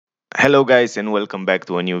Hello, guys, and welcome back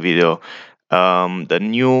to a new video. The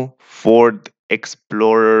new Ford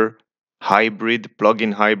Explorer hybrid,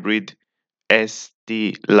 plug-in hybrid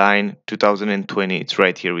ST line 2020. It's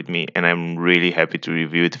right here with me, and I'm really happy to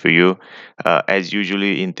review it for you. As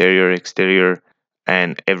usually, interior, exterior,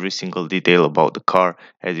 and every single detail about the car.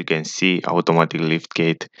 As you can see, automatic lift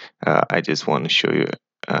gate. I just want to show you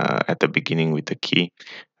at the beginning with the key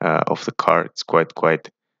of the car. It's quite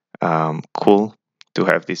cool to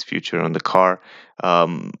have this feature on the car.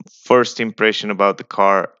 First impression about the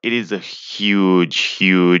car, it is a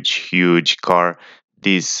huge car.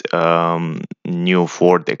 This new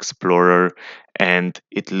Ford Explorer, and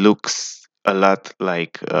it looks a lot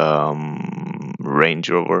like Range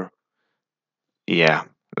Rover. Yeah,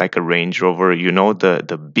 like a Range Rover. You know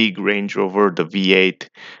the big Range Rover, the V8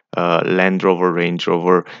 Land Rover Range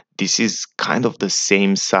Rover. This is kind of the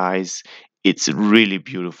same size. It's really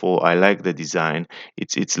beautiful. I like the design.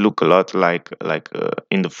 It's look a lot like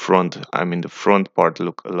in the front. I mean the front part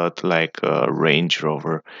look a lot like Range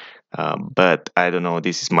Rover. But I don't know.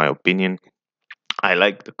 This is my opinion. I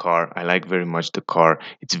like the car. I like very much the car.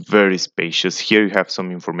 It's very spacious. Here you have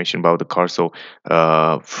some information about the car. So,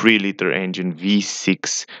 3-liter engine,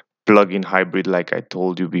 V6 plug-in hybrid, like I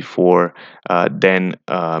told you before. Then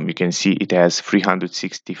you can see it has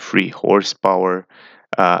 363 horsepower.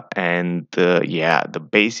 And yeah, the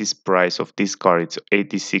basis price of this car it's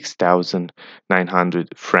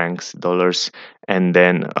 86,900 francs dollars. And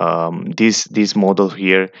then this model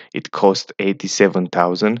here it cost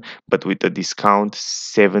 87,000, but with the discount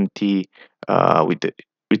 70 with the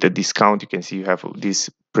discount you can see you have this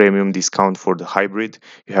premium discount for the hybrid.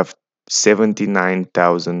 You have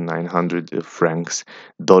 79,900 francs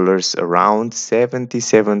dollars, around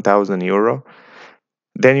 77,000 euro.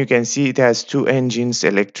 Then you can see it has two engines,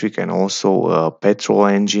 electric and also a petrol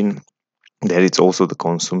engine. That it's also the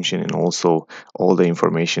consumption and also all the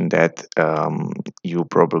information that you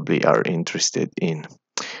probably are interested in.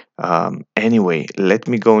 Anyway, let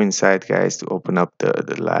me go inside, guys, to open up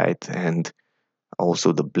the light and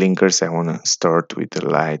also the blinkers. I want to start with the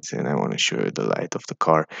lights and I want to show you the light of the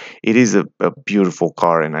car. It is a beautiful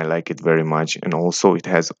car and I like it very much. And also it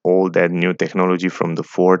has all that new technology from the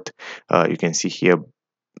Ford. You can see here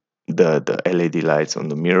the LED lights on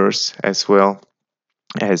the mirrors as well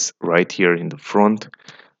as right here in the front.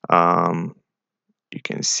 Um, you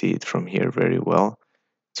can see it from here very well.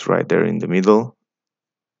 It's right there in the middle.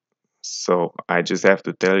 So I just have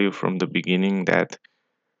to tell you from the beginning that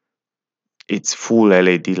it's full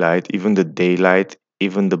LED light, even the daylight,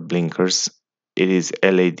 even the blinkers, it is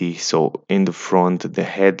LED. So in the front, the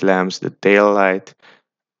headlamps, the tail light,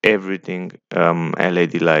 everything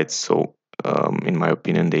LED lights. So in my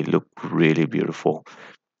opinion, they look really beautiful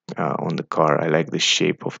on the car. I like the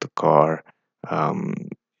shape of the car.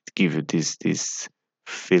 Give you this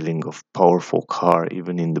feeling of powerful car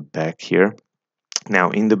even in the back here. Now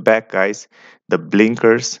in the back, guys, the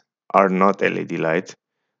blinkers are not LED light,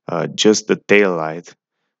 just the tail light.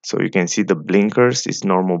 So you can see the blinkers is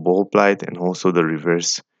normal bulb light and also the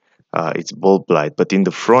reverse it's bulb light. But in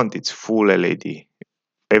the front, it's full LED.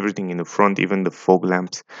 Everything in the front, even the fog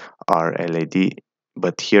lamps are LED.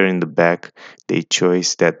 But here in the back, they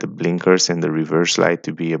chose that the blinkers and the reverse light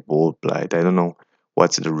to be a bulb light. I don't know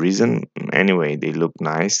what's the reason. Anyway, they look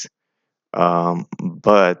nice.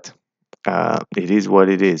 But it is what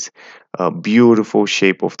it is. A beautiful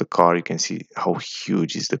shape of the car. You can see how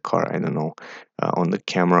huge is the car. I don't know on the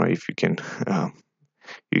camera if you can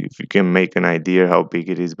if you can make an idea how big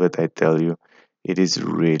it is, but I tell you, it is a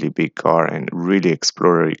really big car and really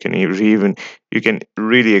explorer. You can even you can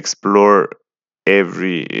really explore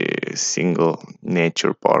every single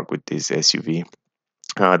nature park with this SUV.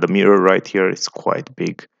 The mirror right here is quite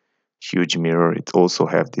big, huge mirror. It also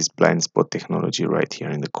have this blind spot technology right here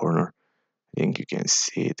in the corner. I think you can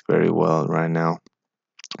see it very well right now.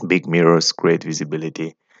 Big mirrors, great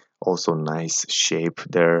visibility, also nice shape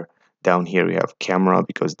there. Down here we have camera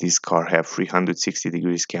because this car have 360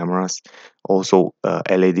 degrees cameras. Also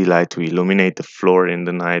LED light to illuminate the floor in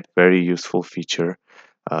the night, very useful feature.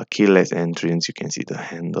 Keyless entrance, you can see the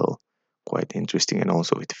handle, quite interesting, and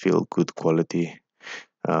also it feel good quality.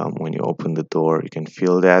 When you open the door you can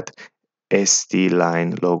feel that ST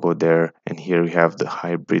line logo there, and here we have the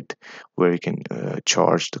hybrid where you can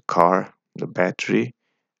charge the car, the battery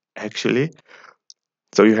actually.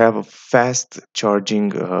 So you have a fast charging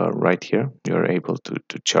right here. You're able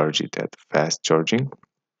to charge it at fast charging.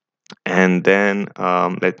 And then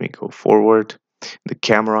let me go forward. The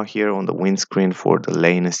camera here on the windscreen for the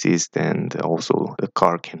lane assist, and also the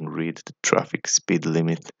car can read the traffic speed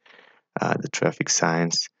limit, the traffic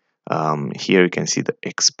signs. Here you can see the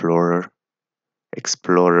Explorer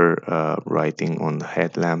writing on the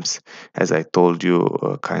headlamps. As I told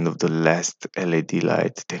you, kind of the last LED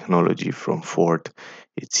light technology from Ford.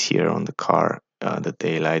 It's here on the car, the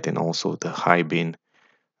daylight and also the high beam,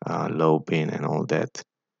 low beam, and all that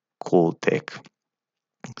cool tech.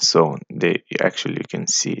 So they actually you can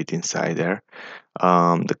see it inside there.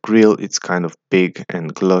 The grill, it's kind of big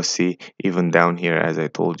and glossy. Even down here, as I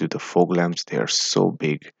told you, the fog lamps, they are so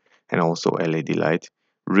big, and also LED light,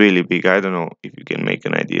 really big. I don't know if you can make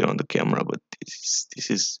an idea on the camera, but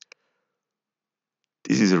this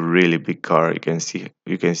is a really big car. You can see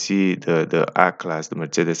the A class, the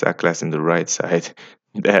Mercedes A class in the right side.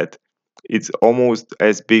 That it's almost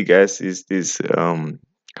as big as is this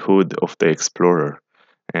hood of the Explorer,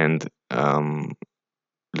 and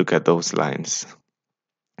look at those lines.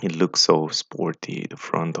 It looks so sporty, the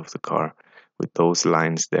front of the car with those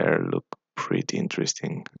lines there look pretty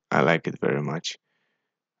interesting. I like it very much.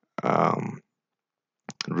 Um,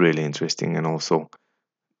 really interesting. And also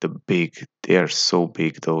they are so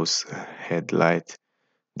big, those headlights.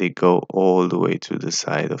 They go all the way to the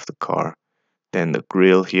side of the car. Then the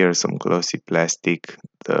grill here, some glossy plastic,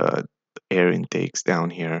 the air intakes down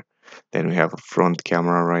here. Then we have a front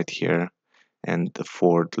camera right here and the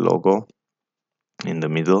Ford logo in the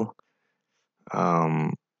middle.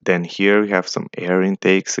 Um, then here we have some air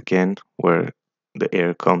intakes again, where the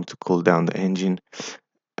air come to cool down the engine.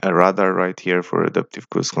 A radar right here for adaptive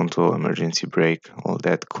cruise control, emergency brake, all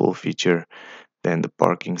that cool feature. Then the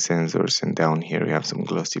parking sensors, and down here we have some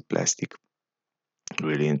glossy plastic,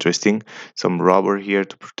 really interesting. Some rubber here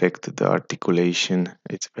to protect the articulation.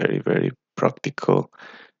 It's very, very practical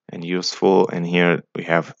and useful. And here we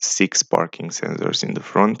have 6 parking sensors in the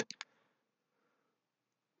front.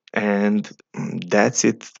 And that's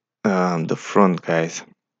it, the front, guys.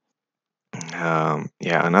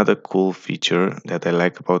 Yeah, another cool feature that I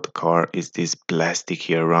like about the car is this plastic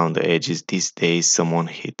here around the edges. These days, someone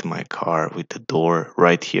hit my car with the door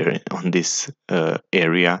right here on this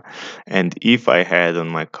area, and if I had on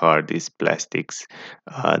my car these plastics,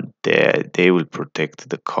 they will protect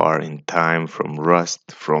the car in time from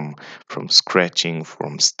rust, from scratching,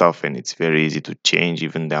 from stuff, and it's very easy to change.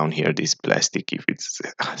 Even down here, this plastic, if it's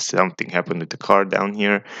something happened with the car down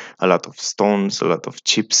here, a lot of stones, a lot of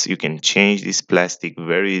chips. You can change this plastic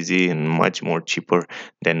very easy and much more cheaper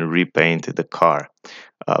than repaint the car.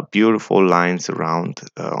 Beautiful lines around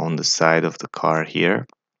on the side of the car here,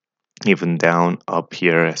 even down up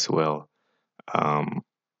here as well. Um,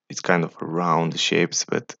 it's kind of round shapes,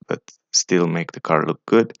 but still make the car look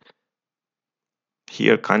good.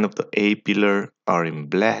 Here, kind of the A pillar are in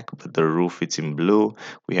black, but the roof is in blue.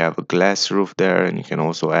 We have a glass roof there, and you can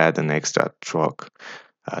also add an extra trunk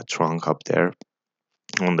up there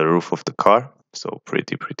on the roof of the car. So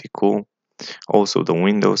pretty cool. Also the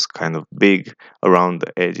windows kind of big. Around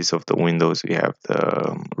the edges of the windows we have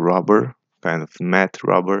the rubber, kind of matte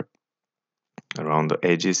rubber around the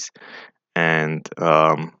edges. And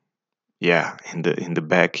yeah, in the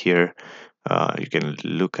back here, you can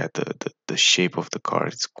look at the shape of the car.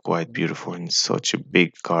 It's quite beautiful in such a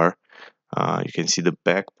big car. You can see the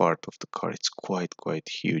back part of the car. It's quite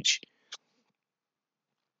huge.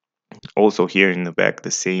 Also here in the back,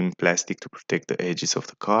 the same plastic to protect the edges of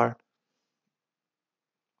the car.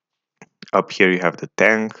 Up here you have the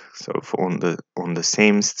tank, so on the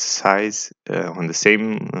same size, on the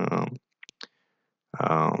same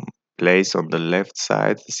um, place on the left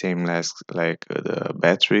side, the same as like the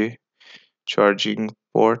battery charging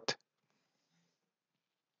port.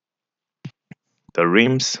 The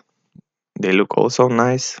rims, they look also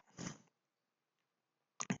nice.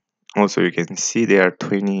 Also you can see they are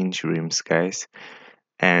 20-inch rims, guys.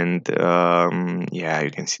 And yeah,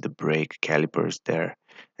 you can see the brake calipers there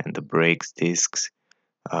and the brakes discs.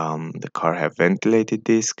 The car have ventilated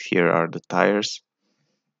discs. Here are the tires.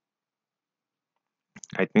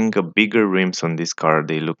 I think a bigger rims on this car,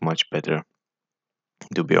 they look much better,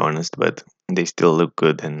 to be honest, but they still look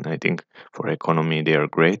good, and I think for economy they are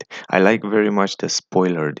great. I like very much the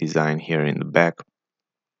spoiler design here in the back,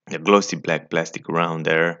 the glossy black plastic around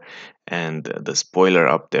there, and the spoiler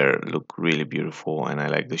up there look really beautiful, and I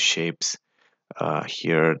like the shapes.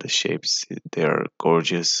 Here the shapes, they are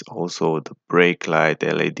gorgeous. Also the brake light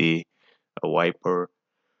LED, a wiper,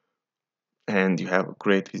 and you have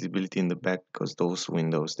great visibility in the back because those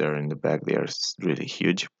windows there in the back, they are really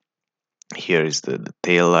huge. Here is the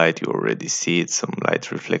tail light. You already see it, some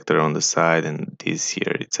light reflector on the side, and this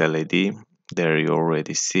here it's LED. There you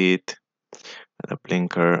already see it, the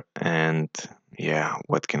blinker. And yeah,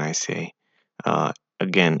 what can I say?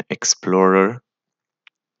 Again, Explorer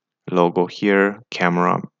logo here,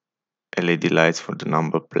 camera, LED lights for the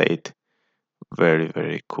number plate. Very,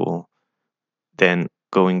 very cool. Then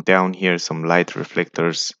going down here, some light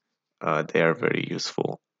reflectors. They are very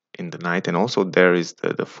useful in the night. And also there is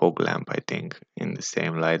the fog lamp, I think, in the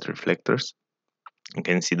same light reflectors. You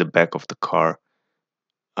can see the back of the car.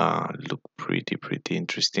 Look pretty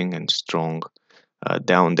interesting and strong.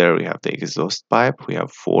 Down there we have the exhaust pipe. We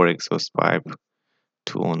have four exhaust pipe,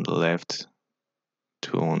 two on the left,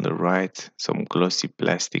 two on the right. Some glossy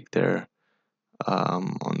plastic there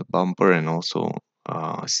on the bumper, and also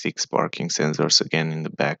six parking sensors again in the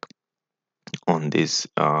back on this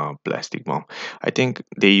plastic bump. I think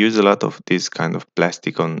they use a lot of this kind of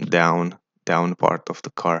plastic on down part of the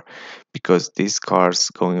car, because these cars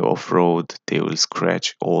going off-road, they will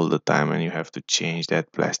scratch all the time and you have to change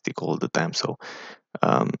that plastic all the time. So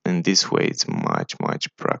in this way it's much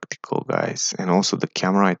practical, guys. And also the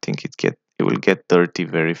camera, I think it will get dirty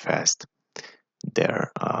very fast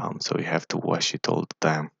there, so you have to wash it all the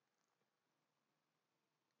time.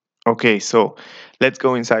 Okay, so let's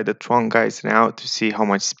go inside the trunk, guys, now to see how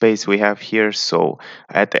much space we have here. So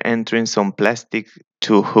at the entrance, some plastic,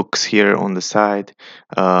 two hooks here on the side.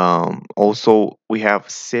 Also, we have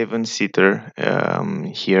seven-seater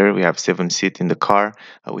here. We have seven seat in the car.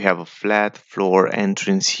 We have a flat floor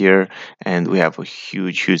entrance here, and we have a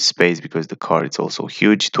huge space because the car is also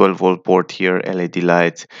huge. 12-volt port here, LED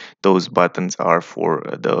lights. Those buttons are for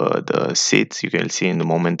the seats. You can see in the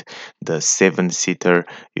moment the seven-seater.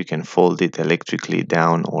 You can fold it electrically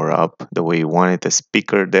down or up the way you want it. A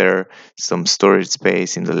speaker there, some storage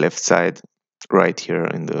space in the left side, right here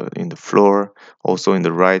in the floor. Also in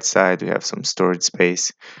the right side we have some storage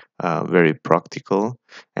space, very practical.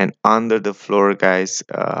 And under the floor, guys,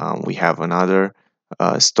 we have another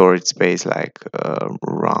storage space, like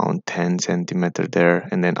around 10 centimeter there.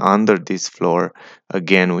 And then under this floor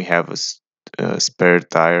again we have a spare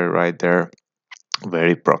tire right there,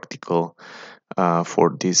 very practical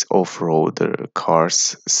for these off-road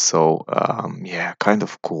cars. So yeah, kind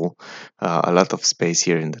of cool. A lot of space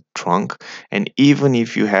here in the trunk, and even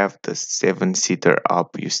if you have the seven-seater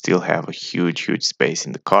up, you still have a huge space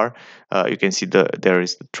in the car. You can see there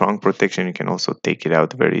is the trunk protection. You can also take it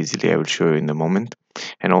out very easily. I will show you in a moment.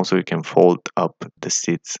 And also you can fold up the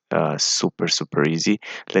seats, super easy.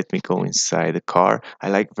 Let me go inside the car. I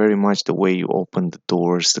like very much the way you open the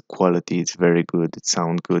doors. The quality is very good. It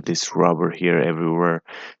sounds good. This rubber here everywhere.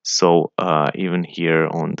 So even here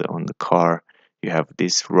on the car, you have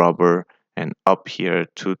this rubber, and up here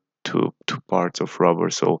two parts of rubber.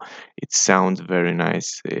 So it sounds very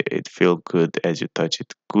nice. It feels good as you touch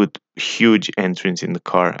it. Good huge entrance in the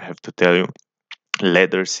car, I have to tell you.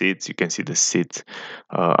 Leather seats. You can see the seats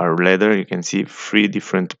are leather. You can see three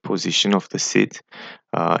different position of the seat.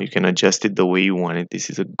 You can adjust it the way you want it. This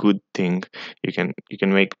is a good thing. You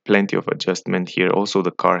can make plenty of adjustment here. Also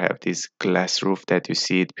the car have this glass roof that you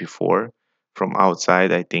see it before from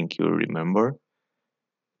outside, I think you remember.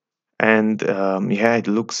 And yeah, it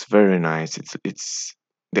looks very nice. It's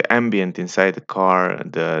the ambient inside the car,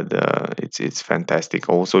 the it's fantastic.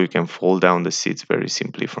 Also you can fold down the seats very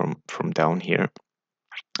simply from down here,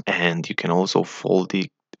 and you can also fold it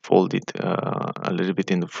a little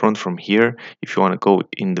bit in the front from here. If you want to go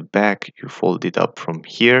in the back, you fold it up from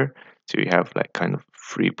here, so you have like kind of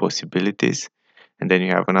three possibilities. And then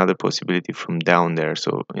you have another possibility from down there,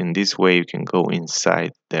 so in this way you can go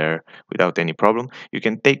inside there without any problem. You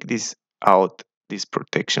can take this out, this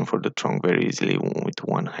protection for the trunk, very easily with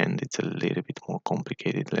one hand. It's a little bit more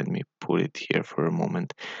complicated. Let me put it here for a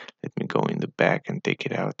moment. Let me go in the back and take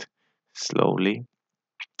it out slowly.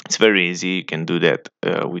 It's very easy. You can do that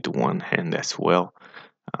with one hand as well.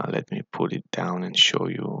 Let me put it down and show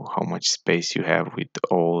you how much space you have with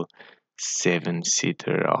all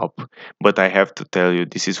seven-seater up. But I have to tell you,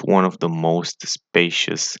 this is one of the most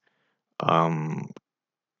spacious um,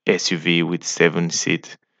 SUV with seven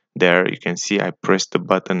seat. There you can see I press the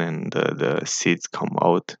button and the seats come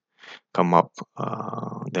up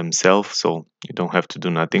themselves, so you don't have to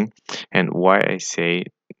do nothing. And why I say,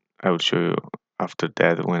 I will show you after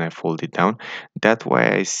that when I fold it down. That's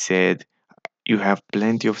why I said you have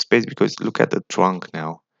plenty of space, because look at the trunk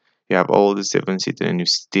now. You have all the seven seater and you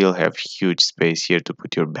still have huge space here to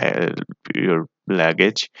put your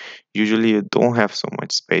luggage. Usually you don't have so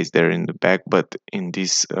much space there in the back, but in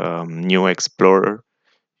this new Explorer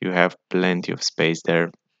you have plenty of space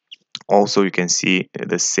there. Also you can see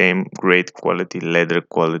the same great quality leather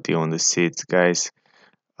quality on the seats, guys.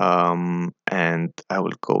 And I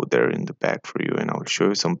will go there in the back for you, and I will show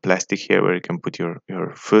you some plastic here where you can put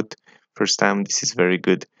your foot. First time, this is very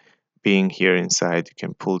good. Being here inside, you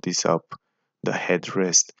can pull this up, the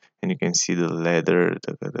headrest, and you can see the leather,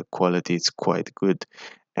 the quality is quite good.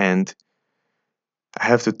 And I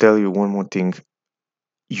have to tell you one more thing.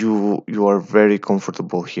 You are very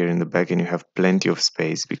comfortable here in the back, and you have plenty of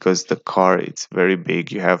space because the car, it's very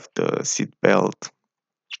big. You have the seat belt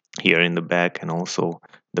here in the back, and also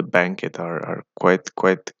the banquet are quite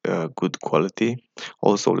good quality.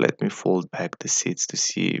 Also, let me fold back the seats to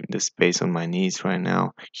see the space on my knees right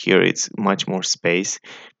now. Here it's much more space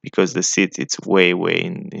because the seat, it's way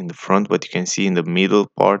in the front, but you can see in the middle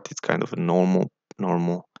part it's kind of a normal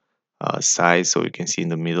size. So you can see in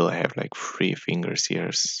the middle I have like 3 fingers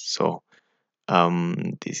here. So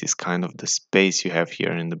this is kind of the space you have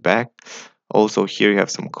here in the back. Also, here you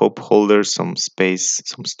have some cup holders, some space,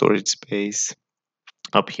 some storage space.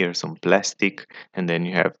 Up here, some plastic, and then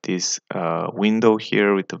you have this window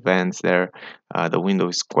here with the vents there. The window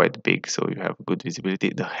is quite big, so you have good visibility.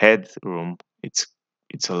 The headroom, it's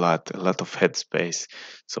a lot of head space,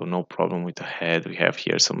 so no problem with the head. We have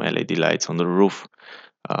here some LED lights on the roof.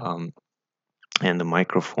 And the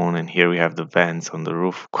microphone, and here we have the vents on the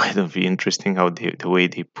roof. Quite of interesting how the way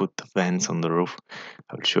they put the vents on the roof.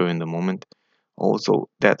 I'll show you in the moment. Also,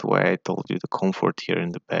 that way I told you the comfort here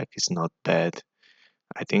in the back is not bad.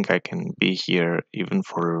 I think I can be here even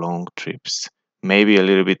for long trips. Maybe a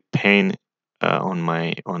little bit pain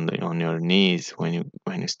on your knees when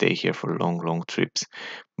you stay here for long trips,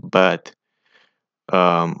 but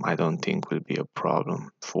I don't think will be a problem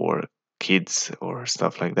for kids or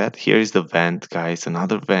stuff like that. Here is the vent, guys.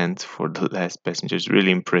 Another vent for the last passengers.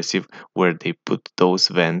 Really impressive where they put those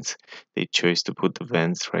vents. They chose to put the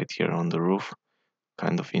vents right here on the roof.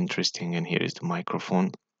 Kind of interesting. And here is the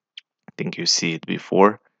microphone. I think you see it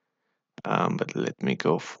before. But let me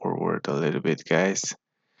go forward a little bit, guys.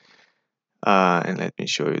 And let me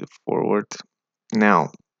show you the forward.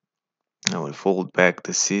 Now, I will fold back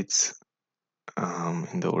the seats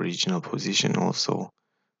in the original position also.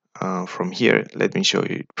 From here, let me show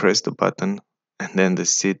you. Press the button, and then the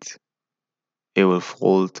seat, it will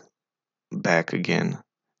fold back again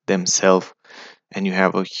themselves, and you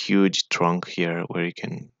have a huge trunk here where you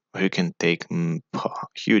can take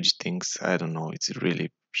huge things. I don't know, it's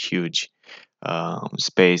really huge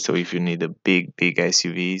space. So if you need a big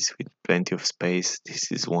SUVs with plenty of space,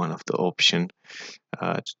 this is one of the option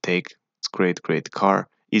to take. It's great car.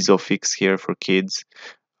 Isofix here for kids.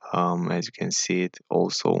 As you can see it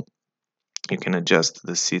also, you can adjust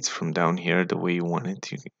the seats from down here the way you want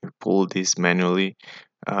it. You can pull this manually,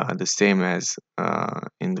 the same as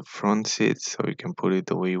in the front seats, so you can put it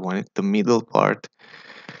the way you want it. The middle part,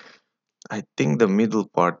 I think the middle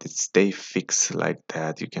part, it stay fixed like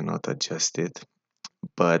that. You cannot adjust it.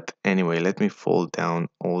 But anyway, let me fold down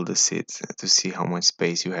all the seats to see how much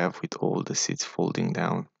space you have with all the seats folding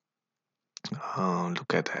down.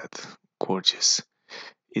 Look at that, gorgeous.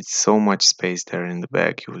 It's so much space there in the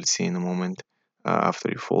back. You will see in a moment after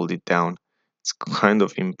you fold it down. It's kind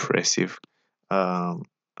of impressive how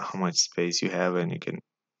much space you have, and you can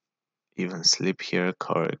even sleep here,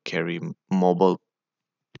 carry mobile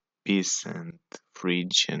piece and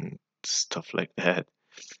fridge and stuff like that.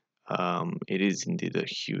 It is indeed a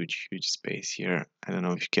huge space here. I don't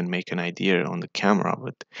know if you can make an idea on the camera,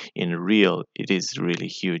 but in real, it is really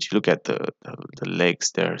huge. Look at the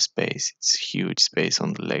legs there, space. It's huge space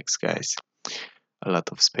on the legs, guys. A lot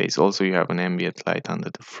of space. Also, you have an ambient light under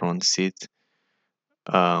the front seat.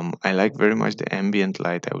 I like very much the ambient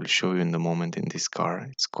light. I will show you in the moment in this car.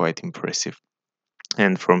 It's quite impressive.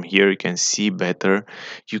 And from here you can see better.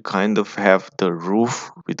 You kind of have the roof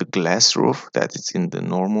with the glass roof that is in the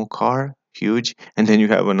normal car, huge, and then you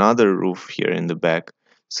have another roof here in the back.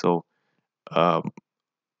 So um,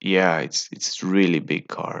 yeah, it's really big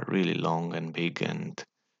car, really long and big and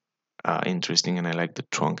interesting. And I like the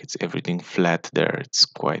trunk. It's everything flat there. It's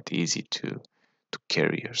quite easy to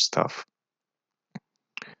carry your stuff.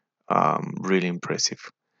 Really impressive.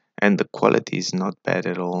 And the quality is not bad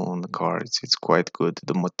at all on the car. It's quite good.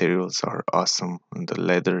 The materials are awesome, and the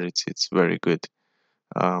leather, it's very good.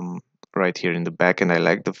 Right here in the back, and I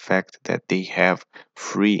like the fact that they have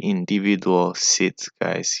 3 individual seats,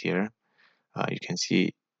 guys. Here, you can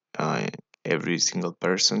see uh, every single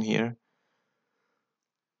person here.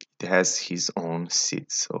 It has his own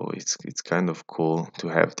seat, so it's kind of cool to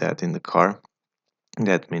have that in the car.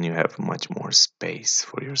 That means you have much more space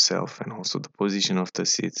for yourself, and also the position of the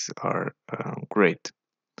seats are great.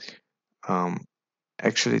 Um,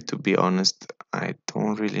 Actually, to be honest, I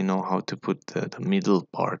don't really know how to put the middle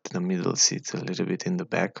part, the middle seats a little bit in the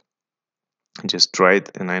back. I just tried,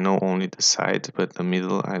 and I know only the side, but the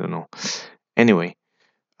middle, I don't know. Anyway,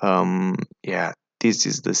 yeah, this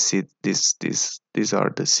is the seat. These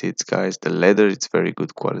are the seats, guys. The leather, it's very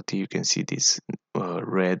good quality. You can see these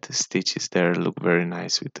red stitches there look very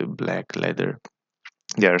nice with the black leather.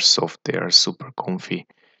 They are soft, they are super comfy.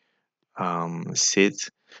 Seats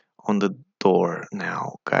on the door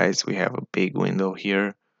now, guys. We have a big window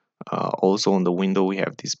here. Also on the window we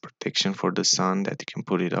have this protection for the sun that you can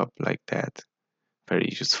put it up like that. Very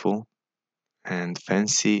useful and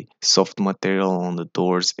fancy. Soft material on the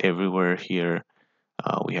doors everywhere here.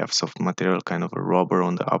 We have soft material, kind of a rubber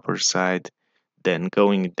on the upper side. Then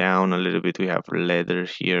going down a little bit, we have leather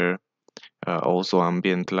here. Also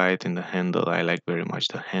ambient light in the handle. I like very much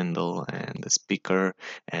the handle and the speaker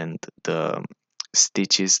and the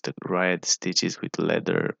stitches, the red stitches with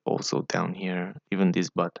leather also down here. Even this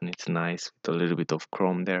button, it's nice with a little bit of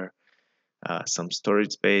chrome there. Some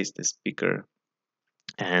storage space, the speaker,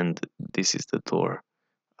 and this is the door.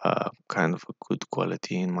 Kind of a good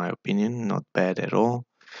quality in my opinion, not bad at all.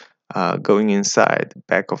 Going inside,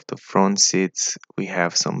 back of the front seats, we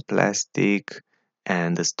have some plastic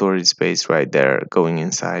and the storage space right there going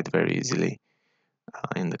inside very easily.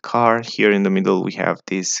 In the car, here in the middle, we have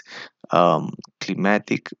this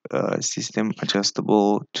climatic system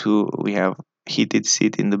adjustable to, we have heated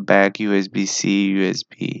seat in the back, USB-C,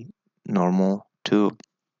 USB normal too.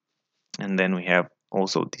 And then we have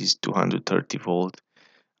also this 230-volt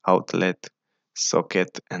outlet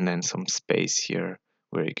socket and then some space here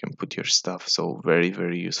where you can put your stuff. So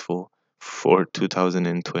very useful for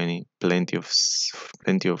 2020. Plenty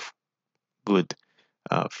of good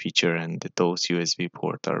feature, and those USB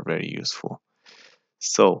ports are very useful.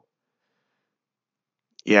 So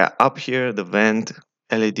yeah, up here the vent,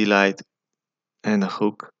 LED light, and a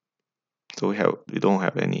hook. So we don't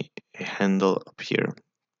have any handle up here.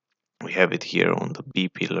 We have it here on the B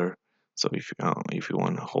pillar. So if you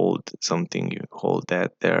want to hold something, you hold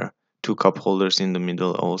that there. Two cup holders in the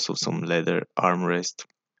middle, also some leather armrest.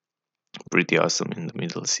 Pretty awesome in the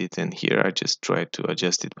middle seat. And here I just try to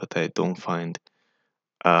adjust it, but I don't find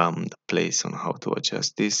the place on how to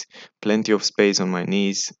adjust this. Plenty of space on my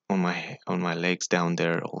knees, on my legs down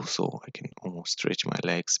there. Also, I can almost stretch my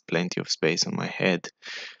legs. Plenty of space on my head,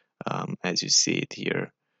 as you see it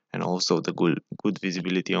here, and also the good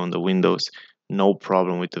visibility on the windows. No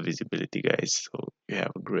problem with the visibility, guys. So you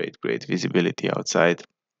have a great visibility outside,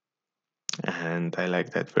 and I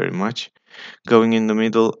like that very much. Going in the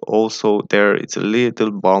middle, also there it's a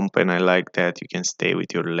little bump, and I like that you can stay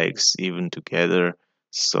with your legs even together.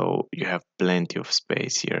 So you have plenty of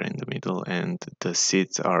space here in the middle, and the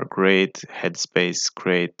seats are great, headspace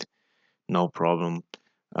great, no problem.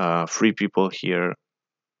 Three people here,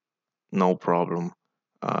 no problem.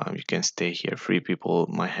 You can stay here. Three people,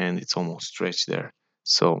 my hand it's almost stretched there.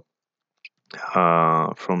 So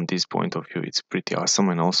from this point of view, it's pretty awesome,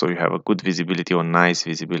 and also you have a good visibility or nice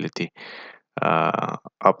visibility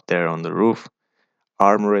up there on the roof.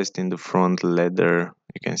 Armrest in the front, leather.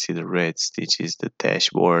 You can see the red stitches. The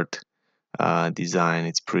dashboard design,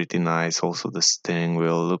 it's pretty nice. Also the steering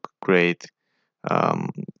wheel look great.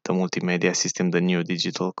 The multimedia system, the new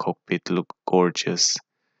digital cockpit look gorgeous.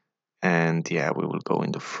 And yeah, we will go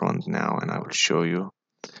in the front now and I will show you.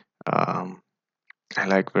 um, I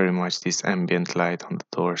like very much this ambient light on the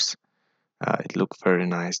doors. It looks very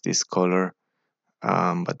nice, this color.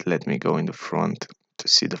 But let me go in the front to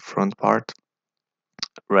see the front part.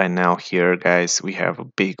 Right now here, guys, we have a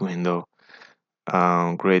big window,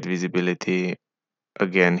 great visibility.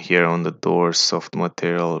 Again, here on the door, soft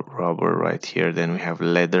material rubber right here. Then we have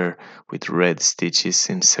leather with red stitches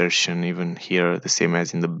insertion even here, the same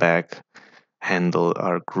as in the back. Handle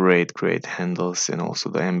are great handles, and also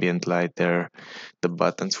the ambient light there. The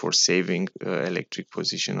buttons for saving electric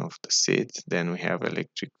position of the seat. Then we have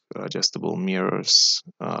electric adjustable mirrors,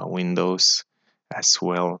 windows as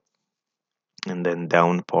well. And then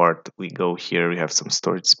down part we go, here we have some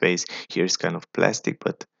storage space. Here's kind of plastic,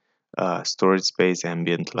 but storage space,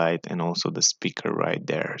 ambient light, and also the speaker right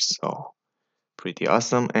there. So pretty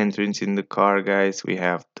awesome. Entrance in the car, guys, we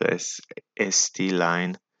have the ST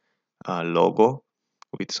line logo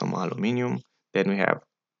with some aluminum. Then we have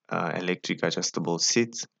electric adjustable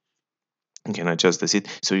seats. You can adjust the seat,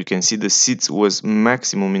 so you can see the seats was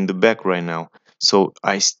maximum in the back right now. So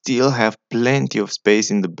I still have plenty of space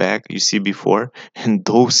in the back, you see before, and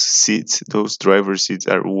those seats, those driver seats,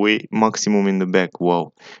 are way maximum in the back.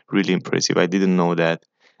 Wow, really impressive. I didn't know that.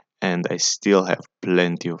 And I still have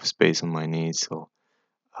plenty of space on my knees. So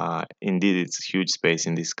indeed, it's huge space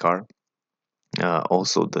in this car.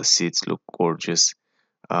 Also, the seats look gorgeous.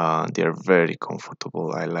 They are very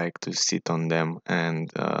comfortable. I like to sit on them, and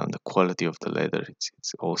the quality of the leather,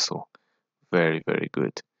 it's also very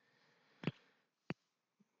good.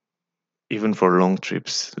 even for long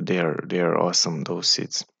trips, they are awesome, those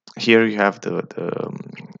seats. Here you have the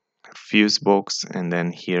fuse box, and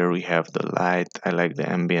then here we have the light. I like the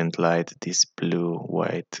ambient light. This blue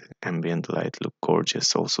white ambient light look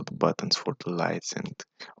gorgeous. Also the buttons for the lights, and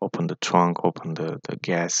open the trunk, open the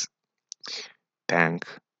gas tank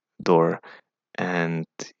door. And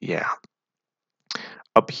yeah,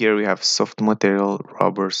 up here we have soft material,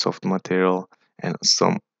 rubber soft material, and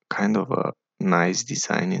some kind of a nice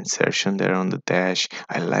design insertion there on the dash.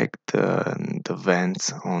 I like the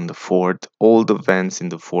vents on the Ford. All the vents in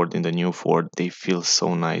the Ford, in the new Ford, they feel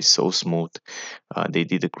so nice, so smooth. They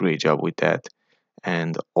did a great job with that.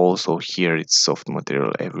 And also here it's soft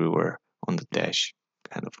material everywhere on the dash,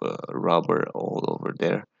 kind of a rubber all over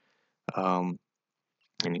there. Um,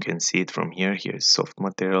 and you can see it from here. Here's soft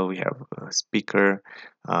material. We have a speaker,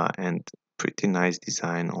 and pretty nice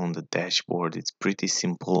design on the dashboard. It's pretty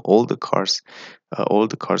simple. All the cars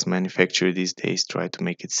manufactured these days try to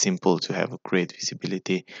make it simple to have a great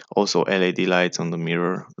visibility. Also LED lights on the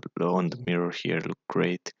mirror, here look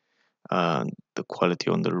great. The quality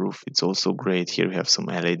on the roof, it's also great. Here we have some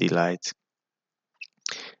LED lights,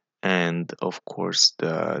 and of course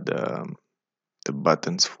the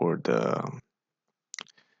buttons for the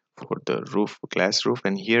roof, glass roof.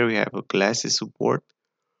 And here we have a glasses support.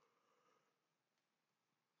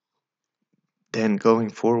 Then going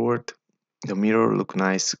forward, the mirror look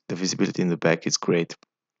nice, the visibility in the back is great.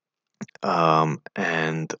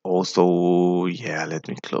 And also, yeah, let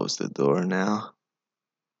me close the door now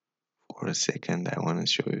for a second. I want to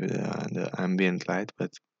show you the ambient light,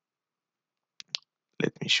 but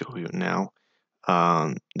let me show you now.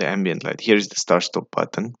 The ambient light, here's the start stop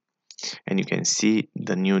button, and you can see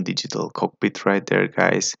the new digital cockpit right there,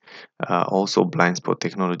 guys. Also blind spot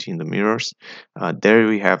technology in the mirrors. There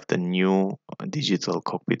we have the new digital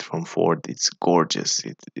cockpit from Ford. It's gorgeous.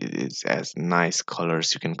 It has nice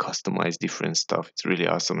colors. You can customize different stuff. It's really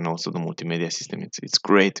awesome. And also the multimedia system, it's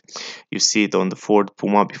great. You see it on the Ford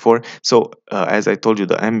Puma before. So as I told you,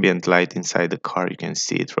 the ambient light inside the car, you can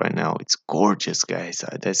see it right now. It's gorgeous, guys.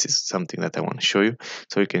 This is something that I want to show you.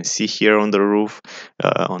 So you can see here on the roof,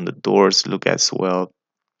 on the doors, look as well.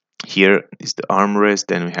 Here is the armrest.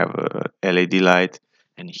 Then we have a LED light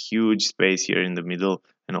and huge space here in the middle.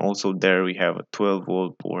 And also there we have a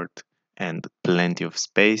 12-volt port and plenty of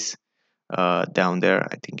space. Down there,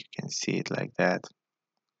 I think you can see it like that.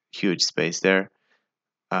 Huge space there.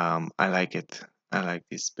 I like it. I like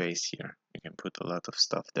this space here. You can put a lot of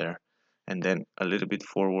stuff there. And then a little bit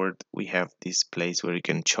forward, we have this place where you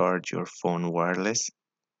can charge your phone wireless.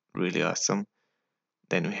 Really awesome.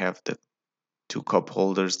 Then we have the two cup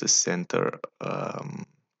holders, the center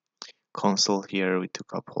console here with two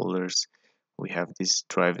cup holders. We have this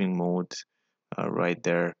driving mode right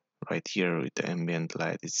there, right here with the ambient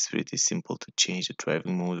light. It's pretty simple to change the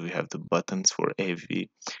driving mode. We have the buttons for AV,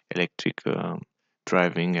 electric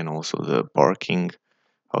driving, and also the parking,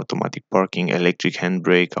 automatic parking, electric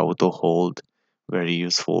handbrake, auto hold, very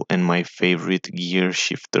useful. And my favorite gear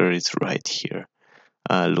shifter is right here.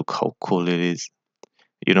 Look how cool it is.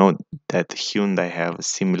 You know that Hyundai have a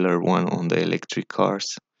similar one on the electric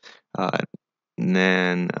cars. Uh,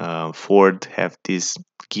 then Ford have this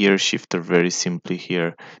gear shifter very simply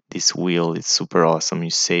here. This wheel is super awesome.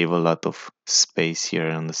 You save a lot of space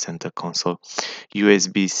here on the center console.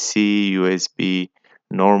 USB-C, USB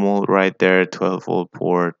normal right there, 12-volt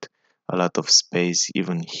port. A lot of space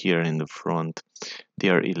even here in the front. They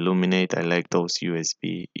are illuminate. I like those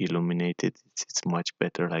USB illuminated. It's much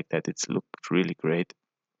better like that. It's looked really great.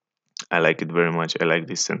 I like it very much. I like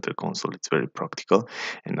this center console. It's very practical,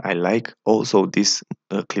 and I like also this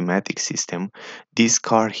climatic system. This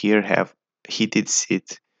car here have heated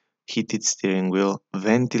seat, heated steering wheel,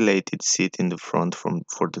 ventilated seat in the front from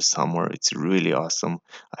for the summer. It's really awesome.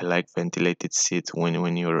 I like ventilated seat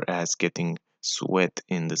when your ass getting sweat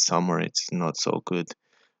in the summer. It's not so good.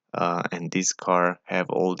 And this car have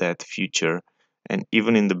all that feature, and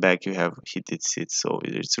even in the back you have heated seats, so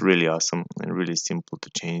it's really awesome and really simple to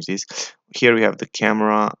change this. Here we have the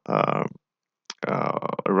camera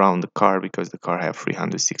around the car, because the car have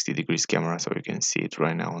 360 degrees camera, so you can see it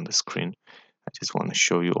right now on the screen. I just want to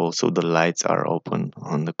show you. Also the lights are open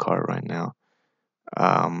on the car right now.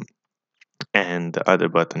 um, and the other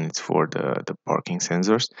button is for the parking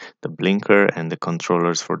sensors, the blinker, and the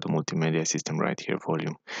controllers for the multimedia system right here,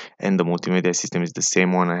 volume. And the multimedia system is the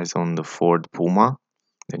same one as on the Ford Puma,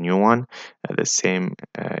 the new one. The same,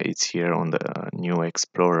 it's here on the new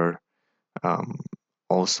Explorer. um,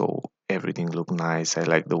 Also everything look nice. I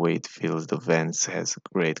like the way it feels. The vents has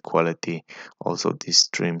great quality. Also this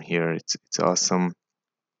trim here, it's awesome.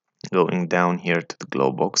 Going down here to the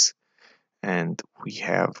glow box, and we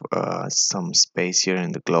have some space here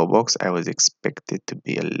in the glove box. I was expected to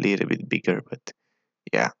be a little bit bigger, but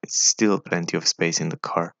yeah, it's still plenty of space in the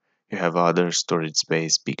car. You have other storage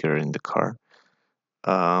space bigger in the car.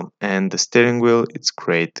 And the steering wheel, it's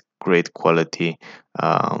great quality.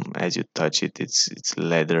 As you touch it, it's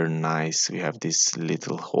leather, nice. We have these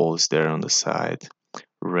little holes there on the side,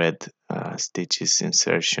 red stitches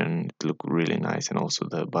insertion. It look really nice, and also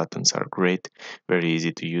the buttons are great, very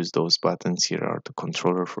easy to use. Those buttons here are the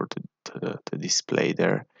controller for the display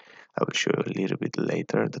there. I will show you a little bit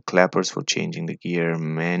later. The clappers for changing the gear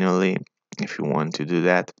manually if you want to do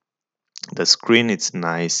that. The screen, it's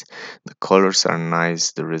nice, the colors are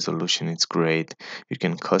nice, the resolution is great. You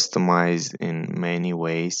can customize in many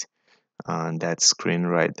ways on that screen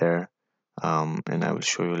right there. And I will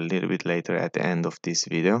show you a little bit later at the end of this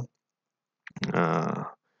video. uh,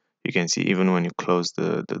 you can see even when you close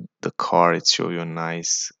the car, it shows you a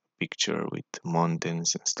nice picture with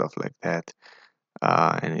mountains and stuff like that.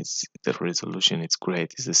 And it's the resolution, it's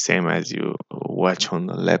great. It's the same as you watch on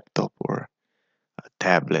a laptop or a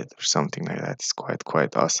tablet or something like that. It's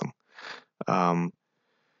quite awesome. um,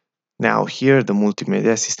 Now here, the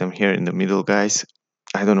multimedia system here in the middle, guys.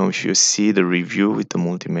 I don't know if you see the review with the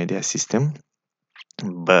multimedia system,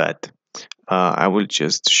 but I will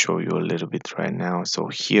just show you a little bit right now. So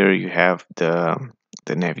here you have the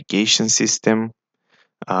navigation system.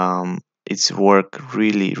 It's work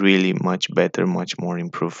really much better, much more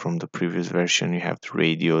improved from the previous version. You have the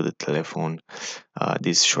radio, the telephone,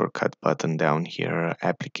 this shortcut button down here,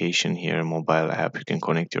 application here, mobile app. You can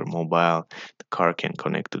connect your mobile. The car can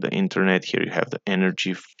connect to the internet. Here you have the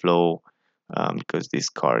energy flow. Because this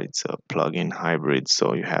car, it's a plug-in hybrid,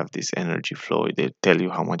 so you have this energy flow. They tell you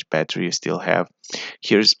how much battery you still have.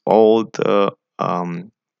 Here's all the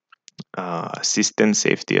assistant,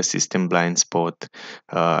 safety assistant, blind spot,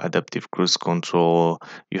 adaptive cruise control.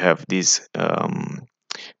 You have this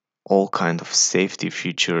all kind of safety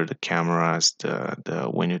feature, the cameras, the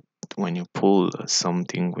when you pull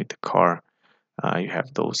something with the car, you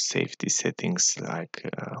have those safety settings, like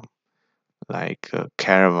a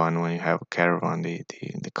caravan. When you have a caravan,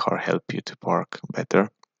 the car help you to park better.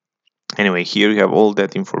 Anyway, here you have all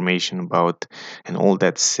that information about, and all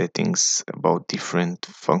that settings about different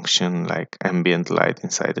function, like ambient light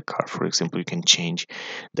inside the car. For example, you can change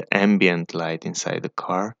the ambient light inside the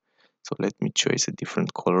car. So let me choose a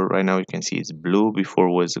different color. Right now you can see it's blue, before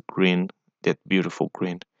was a green, that beautiful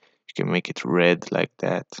green. You can make it red like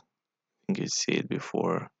that. You can see it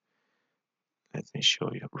before. Let me show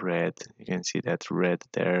you red. You can see that red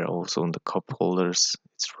there. Also on the cup holders,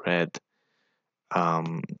 it's red.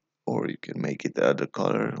 um, or you can make it the other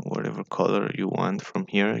color, whatever color you want. From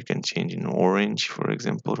here you can change in orange, for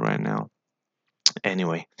example, right now.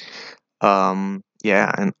 Anyway,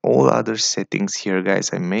 yeah, and all other settings here,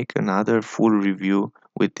 guys. I make another full review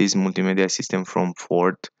with this multimedia system from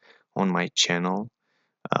Ford on my channel.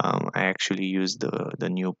 I actually use the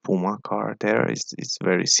new Puma car there. It's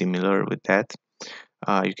very similar with that.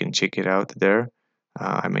 You can check it out there.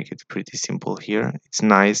 I make it pretty simple here. It's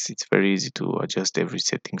nice, it's very easy to adjust every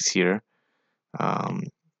settings here. um,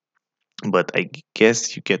 but I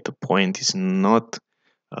guess you get the point. It's not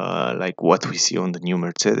like what we see on the new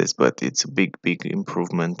Mercedes, but it's a big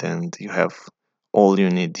improvement, and you have all you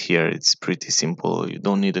need here. It's pretty simple. You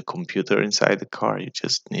don't need a computer inside the car. You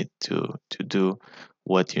just need to do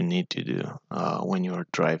what you need to do when you are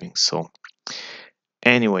driving. So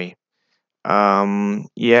anyway,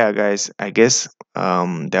 yeah, guys, I guess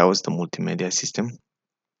that was the multimedia system.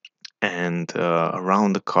 And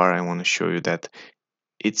around the car, I want to show you that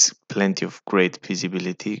it's plenty of great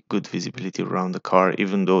visibility, good visibility around the car.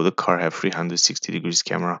 Even though the car have 360 degrees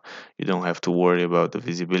camera, you don't have to worry about the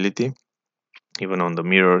visibility. Even on the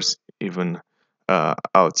mirrors, even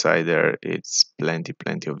outside there, it's plenty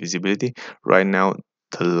of visibility. Right now,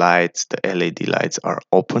 the lights, the LED lights, are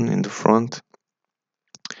open in the front,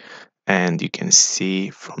 and you can see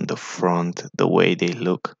from the front the way they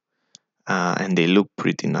look. And they look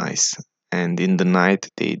pretty nice. And in the night,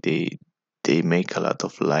 they make a lot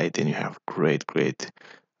of light, and you have great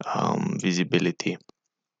visibility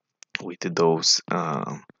with those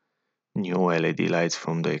new LED lights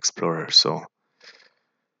from the Explorer. So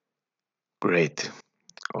great.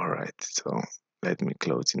 All right. So let me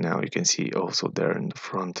close it now. You can see also there in the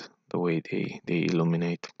front the way they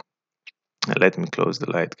illuminate. Let me close the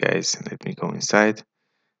light, guys, and let me go inside.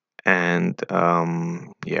 And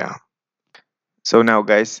yeah. So now,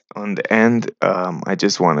 guys, on the end, I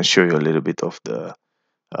just want to show you a little bit of the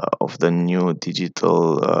new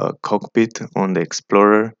digital cockpit on the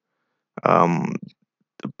Explorer. Um,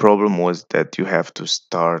 the problem was that you have to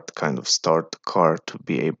start the car to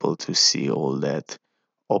be able to see all that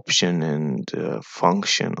option and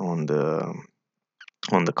function on the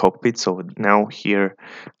cockpit. So now here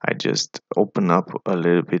I just open up a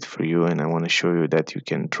little bit for you, and I want to show you that you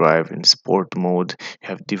can drive in sport mode. You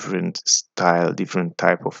have different style, different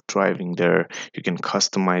type of driving there. You can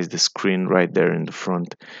customize the screen right there in the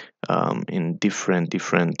front, in different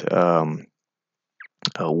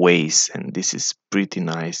ways, and this is pretty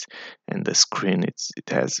nice. And the screen, it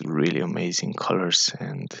has really amazing colors,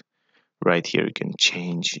 and right here you can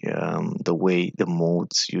change the way the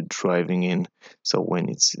modes you're driving in. So when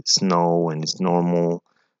it's snow, when it's normal,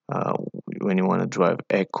 uh, when you want to drive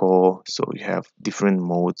eco, so you have different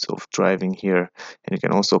modes of driving here. And you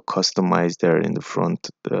can also customize there in the front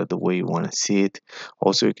the way you want to see it.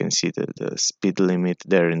 Also you can see the speed limit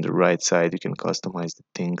there in the right side. You can customize the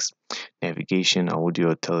things, navigation,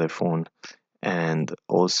 audio, telephone, and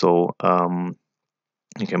also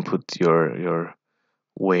you can put your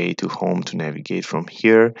way to home to navigate from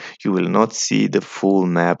here. You will not see the full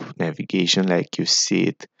map navigation like you see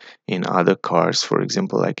it in other cars, for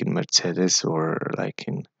example, like in Mercedes or like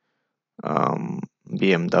in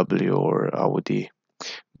BMW or Audi.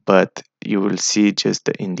 But you will see just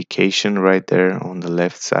the indication right there on the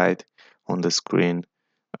left side on the screen.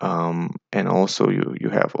 And also you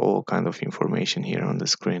have all kind of information here on the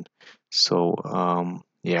screen. So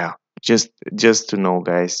yeah, just to know,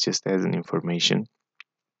 guys, just as an information,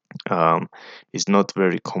 um, it's not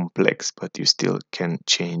very complex, but you still can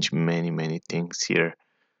change many things here,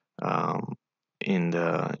 um, in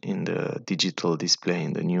the digital display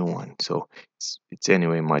in the new one. So it's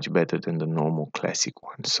anyway much better than the normal classic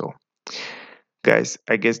one. So guys,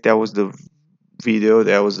 I guess that was the video.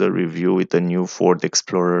 That was the review with the new Ford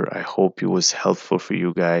Explorer. I hope it was helpful for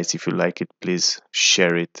you guys. If you like it, please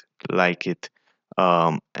share it, like it,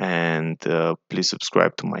 and please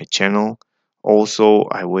subscribe to my channel. Also,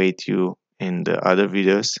 I wait you in the other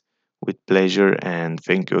videos with pleasure, and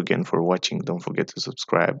thank you again for watching. Don't forget to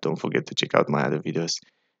subscribe. Don't forget to check out my other videos,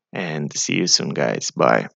 and see you soon, guys.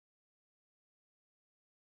 Bye.